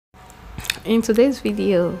In today's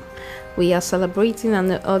video, we are celebrating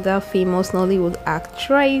another famous Nollywood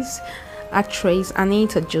actress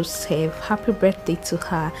Anita Joseph. Happy birthday to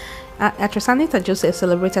her. Actress Anita Joseph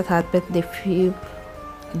celebrated her birthday a few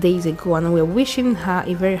days ago, and we're wishing her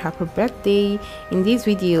a very happy birthday. In this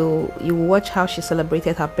video, you will watch how she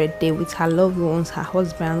celebrated her birthday with her loved ones, her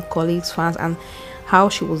husband, colleagues, fans, and how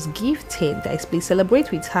she was gifted. Guys, please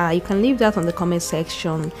celebrate with her. You can leave that on the comment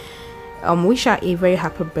section. Wish her a very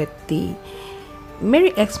happy birthday.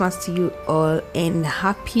 Merry Xmas to you all and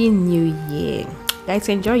Happy New Year. Guys,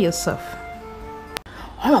 enjoy yourself.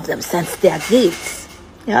 All of them sent their gifts.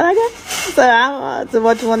 You like it? So I want to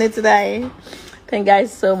watch money today. Thank you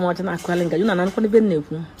guys so much. Thank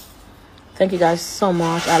you guys so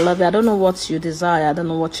much. I love you. I don't know what you desire. I don't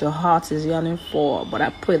know what your heart is yearning for, but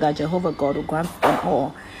I pray that Jehovah God will grant them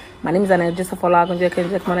all. My name is Anita Joseph. Thank you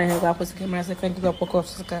God for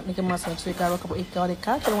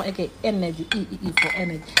energy. For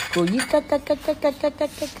energy.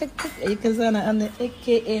 You can say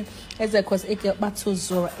AKA as a cause AKA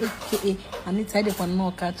Batuzora AKA Anita for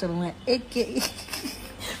no catch AKA.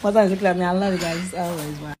 What I look like me, I love you guys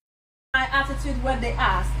always. My attitude when they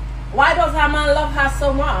ask, why does her man love her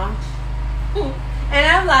so much? And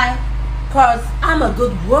I'm like, cause I'm a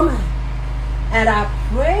good woman. And I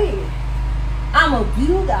pray. I'm a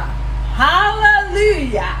builder.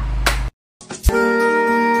 Hallelujah.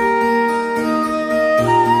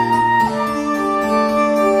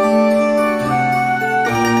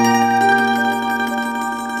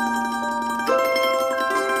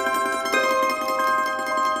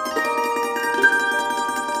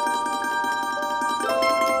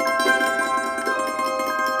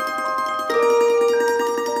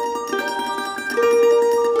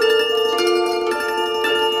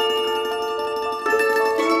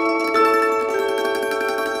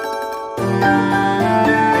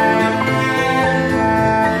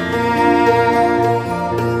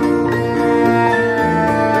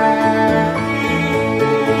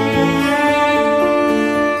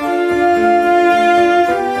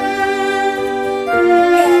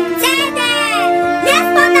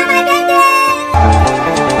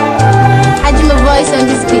 On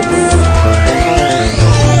this beat.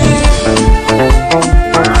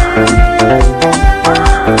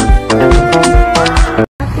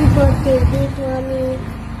 Happy birthday, big mommy.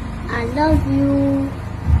 I love you.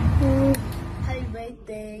 Happy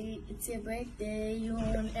birthday. It's your birthday. You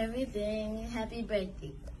want everything. Happy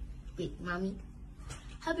birthday, big mommy.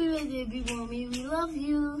 Happy birthday, big mommy. We love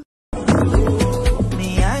you.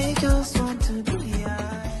 Me, I just want to be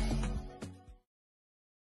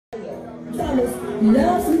Thomas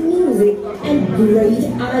loves music and great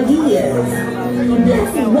ideas.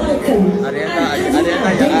 Let's welcome Anita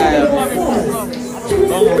to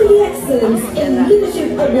receive the Excellence in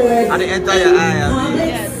Leadership Award in the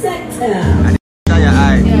public sector.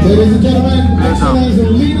 Ladies and gentlemen, Excellence in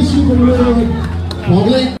Leadership Award,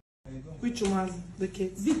 public. Which one has the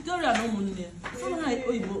kids? Victoria no money.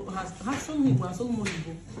 Somehow has some people and some more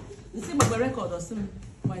people. You see my record or some,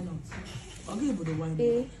 why not? I'll give you the wine.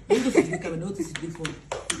 You go to the camera, notice it before.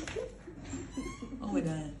 Oh, wait,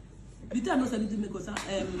 Victoria knows something to make us.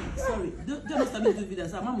 Sorry, don't know something to do with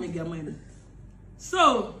us. I'm not making your mind.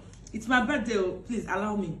 So, it's my birthday. Please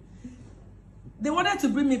allow me. They wanted to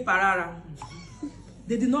bring me parara.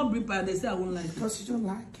 They did not bring parara. They said I won't like it. Because you don't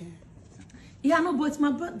like it. Yeah, no, but it's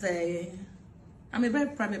my birthday. I'm a very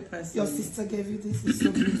private person. Your sister gave you this. It's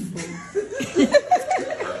so beautiful.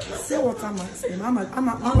 Say what I'm asking. I'm going to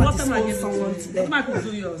dispose someone today. What am I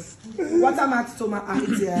do yours? What am I to my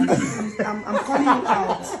idea? I'm calling you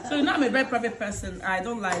out. So you know, I'm a very private person. I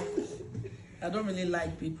don't really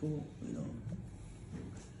like people, you know.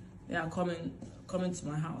 They are coming to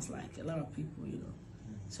my house, like a lot of people, you know.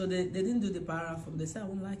 So they didn't do the para for me. They said I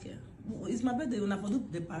won't like it. It's my birthday when I do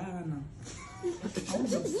the para now. I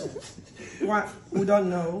was upset. What? We don't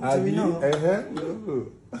know. Do we know? No.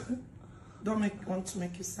 Don't want to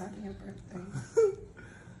make you sad on your birthday.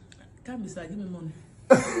 Can't be sad. Give me money.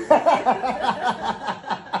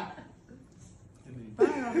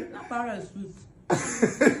 That para is sweet.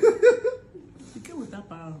 You came with that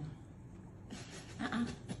para.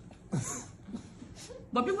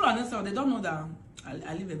 But people are necessary. They don't know that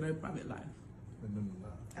I live a very private life.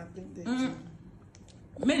 I think they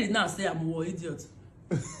Many now say I'm a war idiot.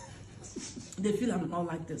 They feel I'm not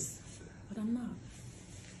like this. But I'm not.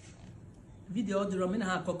 Video the rum in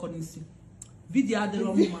her coconisi. Video the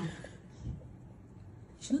rum woman.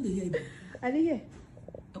 She know the hear. I didn't hear.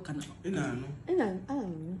 Talk now.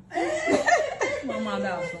 Mama,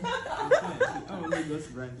 that's I'm a Lagos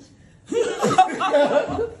branch.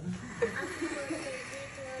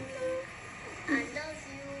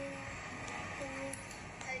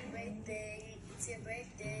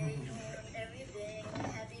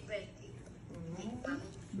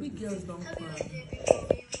 girls don't Happy cry. birthday, big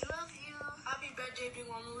mommy. We love you. Happy birthday, big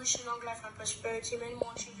mommy. We wish you long life and prosperity. Many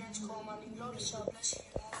more children to come. And the Lord shall bless you.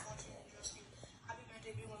 More fortune and bless you. Happy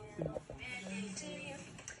birthday, big mommy. Happy birthday to you.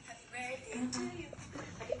 Happy birthday to you.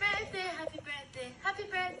 Happy birthday, happy birthday, happy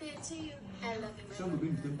birthday to you. I love you, my mom.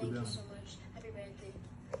 Thank you so much. Happy birthday.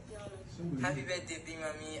 Happy birthday, big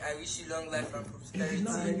mommy. I wish you long life and prosperity.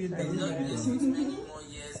 May the Lord bless you with many more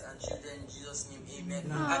years and children in Jesus' name. Amen.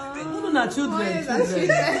 Happy birthday. No, not children.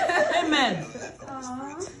 Amen.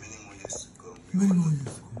 Many more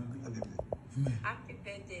years. Happy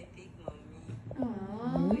birthday, big mommy.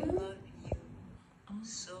 We love you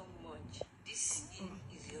so much. This year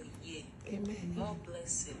is your year. Amen. More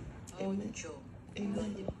blessing, more joy. You are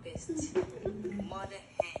the best. Mother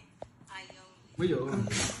hand, Where you iron.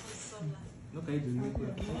 No, can you do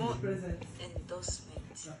it? More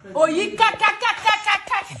endorsement. Oh, you cash.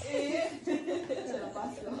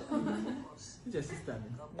 It's your sister.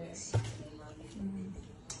 God bless you.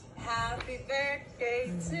 Happy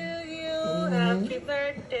birthday to you. Happy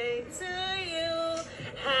birthday to you.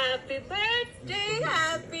 Happy birthday.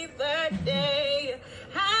 Happy birthday.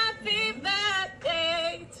 Happy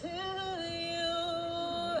birthday to you.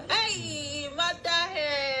 Hey, mother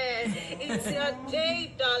head. It's your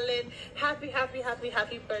day, darling. Happy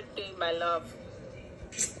birthday, my love.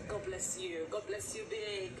 God bless you. God bless you,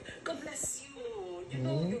 big. God bless you. You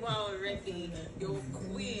know who you are already. You're a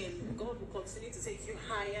queen. God will continue to take you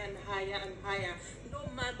higher and higher and higher. No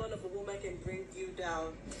man born of a woman can bring you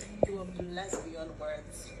down. You are blessed beyond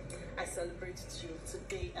words. I celebrate you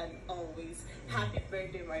today and always. Happy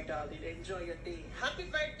birthday, my darling. Enjoy your day. Happy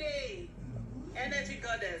birthday, energy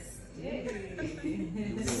goddess. Happy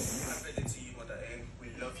birthday to you, Mother A. We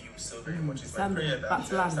love you so very much. It's my prayer that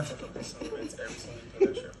starting from this moment, every single thing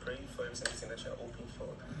that you're praying for, every single thing that you're hoping for,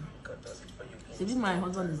 God does it for you. Maybe my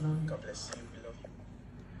husband is not. God bless you. We love you.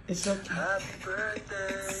 It's okay. Happy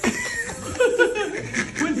birthday.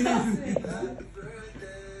 Happy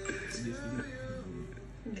birthday to you.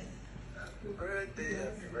 Happy birthday.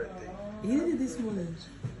 Happy birthday. You did it this morning.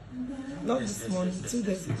 Not this morning, 2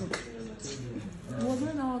 days ago. It was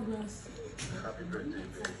in our glass. Happy birthday,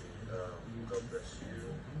 baby. God bless you.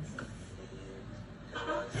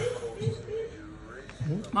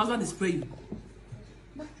 My husband is praying.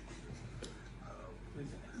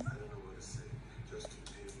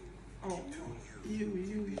 Oh, you.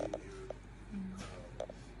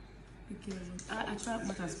 I try as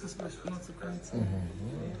much as possible not to cry.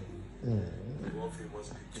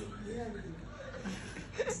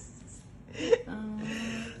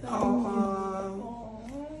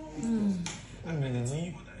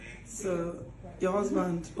 So, your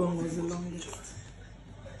husband's bone was the longest.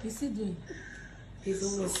 You still doing? His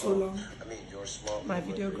own was so long. I mean, you're smart. My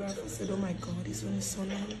videographer said, oh my god, his one is so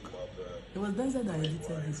long. It was Denzel that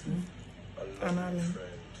edited this one. And Alan.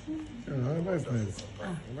 Yeah, that's nice. I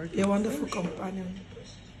like A wonderful companion.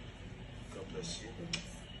 God bless you.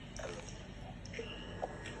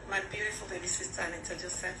 My beautiful baby sister Anita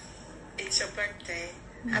Joseph, it's your birthday.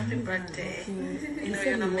 Happy birthday. You know,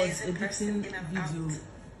 you're an amazing person in and out.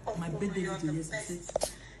 My birthday video yesterday.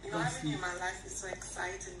 You know, having you in my life is so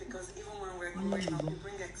exciting because even when we're growing up, you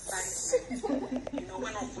bring excitement. You know,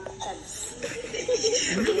 when Okulu comes,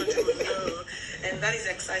 and that is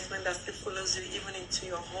excitement that still follows you even into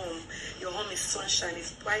your home. Your home is sunshine,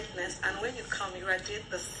 it's brightness, and when you come, you radiate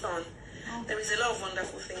the sun. There is a lot of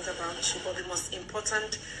wonderful things about you, but the most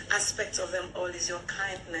important aspect of them all is your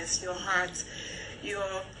kindness, your heart. You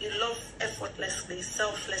love effortlessly,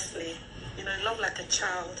 selflessly. You know, you love like a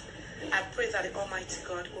child. I pray that the Almighty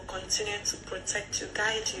God will continue to protect you,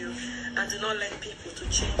 guide you, and do not let people to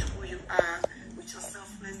change who you are with your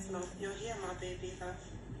selfless love. You're here, my baby.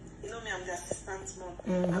 You know me, I'm the assistant mom. I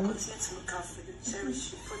continue to look out for you,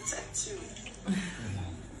 cherish you, protect you.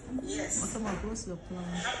 Yes. What about what's your plan?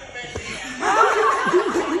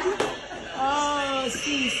 Oh,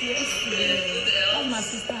 sis, yes. That's my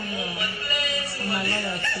sister-in-law. And my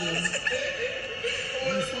lawyer too.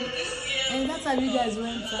 And that's how you guys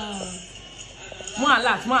went out. More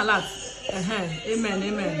alert.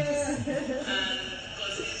 Amen.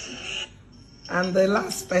 And the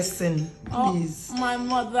last person, please. Oh, my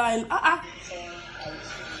mother.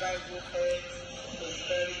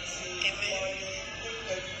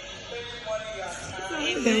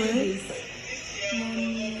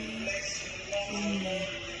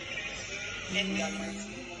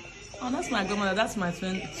 Oh, that's my grandmother. That's my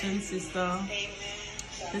twin sister.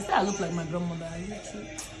 They say I look like my grandmother.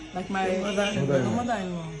 Like my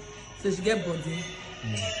mother-in-law. So she get body.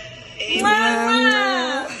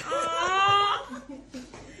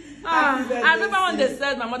 I remember when they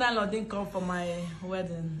said my mother-in-law didn't come for my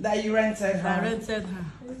wedding. That you rented her. I rented her.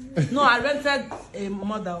 No, I rented a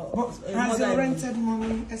mother. Has your rented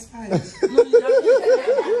mommy expired? No, you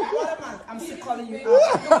have I'm still calling you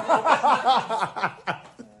out.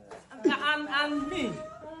 and me.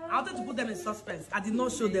 I wanted to put them in suspense. I did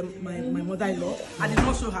not show them my mother-in-law. I did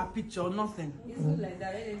not show her picture, nothing.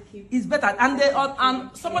 It's better. And they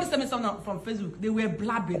and somebody sent me something from Facebook. They were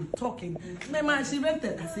blabbing, talking. Mama, she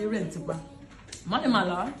rented. I say rent. Money, my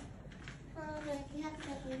love.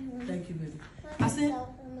 Thank you, baby. I say,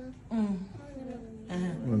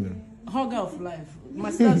 hug of life.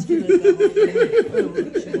 My son's children.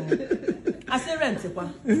 I say rent.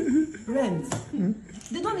 Rent.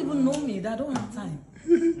 They don't even know me. They don't have time.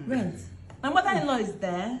 Rent. My mother-in-law is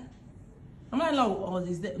there. My mother-in-law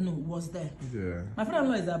was there. No, was there. Yeah. My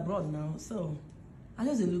father-in-law is abroad now, so I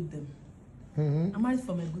just look them. I'm married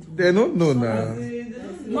from a good woman. They don't know now.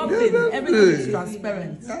 Nothing. Everything is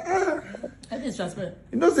transparent. Everything is transparent.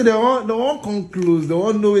 You know, so they won't come close. They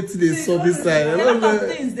won't know it's the service side. A lot of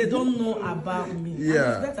things they don't know about me.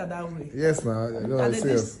 Yeah. And it's better that way. Yes, now.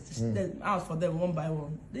 The house for them one by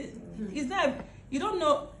one. Is that you don't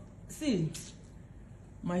know? See.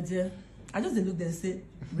 My dear, I just look there and say,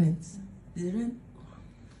 rent. The rent.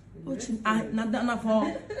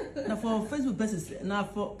 Now for Facebook person, now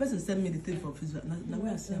for person send me the thing for Facebook. Now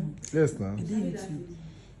where I see them. Yes, now.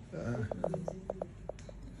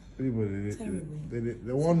 They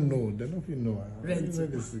won't know. They don't even know. Rent.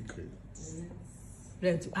 The secret.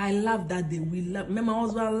 Rent. I laugh that day. We laugh. Remember, my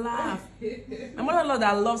husband laugh. My mother-in-law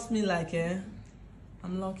that loves me like,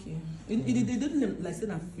 I'm lucky. They didn't like say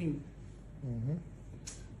that film.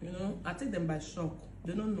 You know, I take them by shock.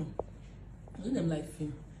 They don't know. I do them like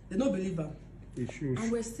film. They don't believe them.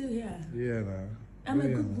 And we're still here. Yeah, nah. I'm a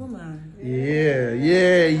good woman. Yeah.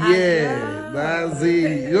 That's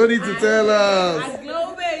it. You don't need to tell us. I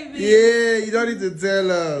glow, baby. Yeah, you don't need to tell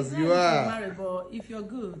us. You are. Married, but if you're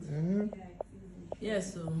good,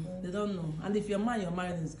 yes, so they don't know. And if your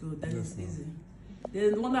marriage is good, then it's easy.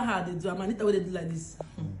 They wonder how they do. I'm Anita, what they do like this.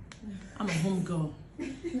 I'm a home girl.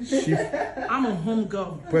 I'm a home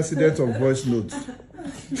girl. President of voice notes.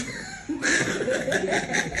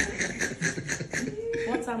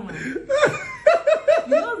 What am I?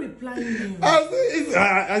 You're not replying me.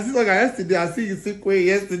 I see like yesterday. I see you sick way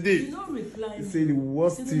yesterday. You're not replying. You say the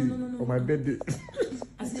worst thing on my birthday.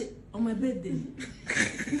 I say on my birthday.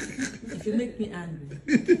 If you make me angry.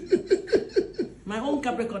 My own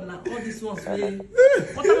Capricorn now, all these ones way.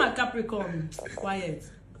 What am I Capricorn? Quiet.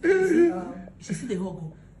 She see the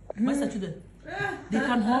hug. My children, they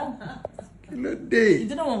can hug. If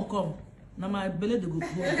they don't want to come, now my belly they go.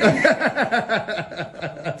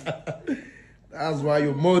 That's why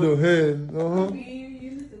you model him.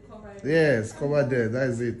 Yes, cover there.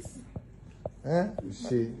 That's it.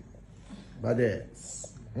 She,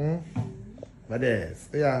 badass. Badass.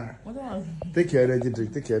 Yeah. Take your energy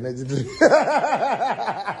drink. Take your energy drink.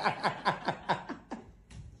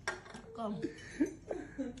 Come.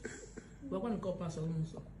 We're going to go past a room,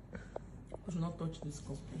 so we should not touch this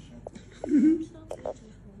cup.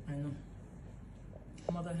 I know.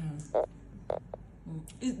 Mother hands.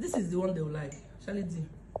 This is the one they will like. Charlie D.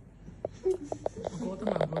 Okay, what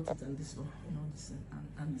time I brought it and this one, you know, this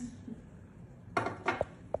and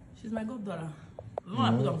she's my goddaughter. The one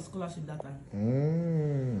I put on scholarship that time.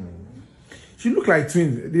 She look like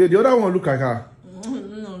twins. The other one look like her.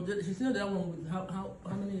 No, she's not the other one with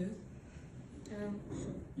how many years?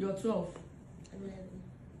 You're 12. 11.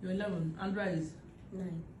 You're 11. Andra is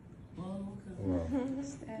 9. Oh, okay. Wow.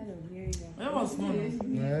 That was small.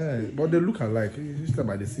 Yeah, but they look alike. It's just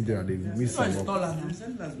by the city and they miss some. It's taller. It's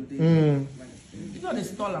not the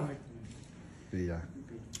taller. Yeah.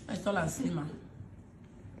 It's taller and slimmer.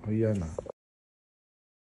 Oh yeah, now.